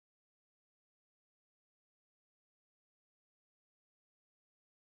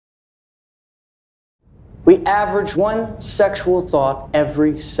We average one sexual thought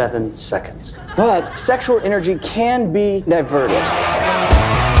every 7 seconds. But sexual energy can be diverted.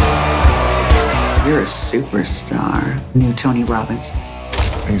 You're a superstar, new Tony Robbins.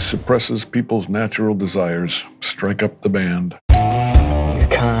 He suppresses people's natural desires. Strike up the band. You're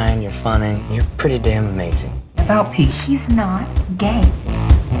kind, you're funny, you're pretty damn amazing. About Pete. He's not gay.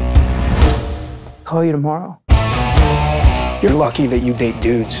 Call you tomorrow. You're lucky that you date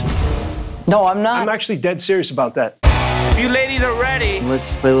dudes. No, I'm not. I'm actually dead serious about that. If you ladies are ready.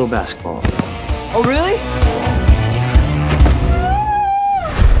 Let's play a little basketball. Oh, really?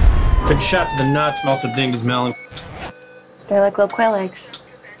 Took a shot to the nuts, also dinged his melon. They're like little quail eggs.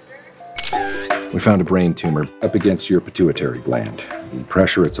 We found a brain tumor up against your pituitary gland. The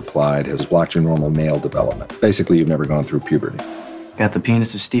pressure it's applied has blocked your normal male development. Basically, you've never gone through puberty. Got the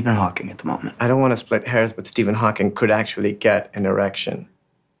penis of Stephen Hawking at the moment. I don't want to split hairs, but Stephen Hawking could actually get an erection.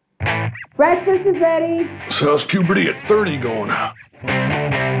 Breakfast is ready. So how's puberty at 30 going?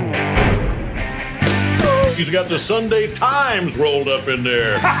 He's got the Sunday Times rolled up in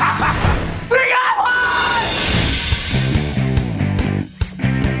there. We got one!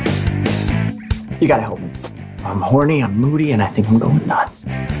 You gotta help me. I'm horny, I'm moody, and I think I'm going nuts.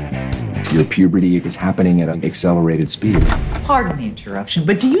 Your puberty is happening at an accelerated speed. Pardon the interruption,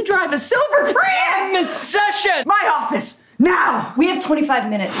 but do you drive a silver Prius? I'm in session! My office, now! We have 25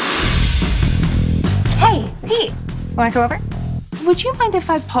 minutes. Hey, Pete, wanna go over? Would you mind if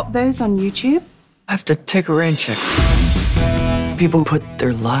I pop those on YouTube? I have to take a rain check. People put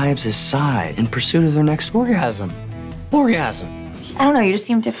their lives aside in pursuit of their next orgasm. Orgasm. I don't know, you just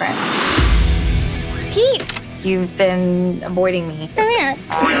seem different. Pete, you've been avoiding me. Come here.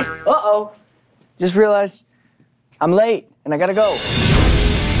 Uh-oh. Just realized I'm late and I gotta go.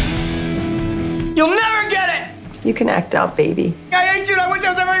 You'll never get it! You can act out, baby. I hate you, I wish I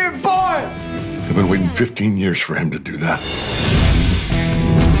was never even born! I've been waiting 15 years for him to do that.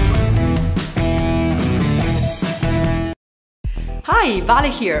 Hi,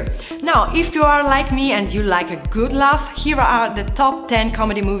 Vale here. Now, if you are like me and you like a good laugh, here are the top 10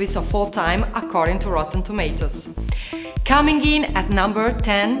 comedy movies of all time according to Rotten Tomatoes. Coming in at number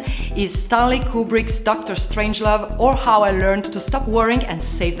 10 is Stanley Kubrick's Dr. Strangelove or How I Learned to Stop Worrying and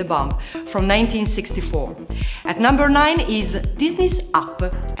Save the Bomb from 1964. At number 9 is Disney's Up,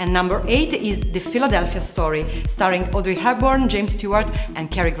 and number 8 is The Philadelphia Story, starring Audrey Hepburn, James Stewart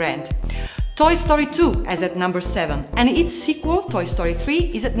and Cary Grant. Toy Story 2 is at number 7, and its sequel, Toy Story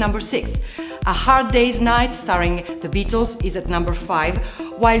 3, is at number 6. A Hard Day's Night, starring the Beatles, is at number 5,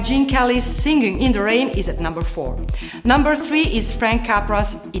 while Gene Kelly's Singing in the Rain is at number 4. Number 3 is Frank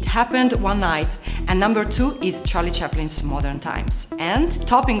Capra's It Happened One Night, and number 2 is Charlie Chaplin's Modern Times. And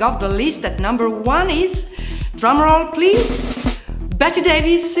topping off the list at number 1 is, drumroll please, Bette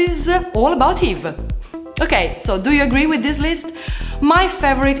Davis's All About Eve. Okay, so do you agree with this list? My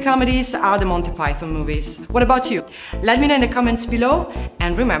favorite comedies are the Monty Python movies. What about you? Let me know in the comments below,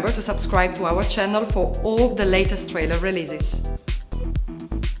 and remember to subscribe to our channel for all the latest trailer releases.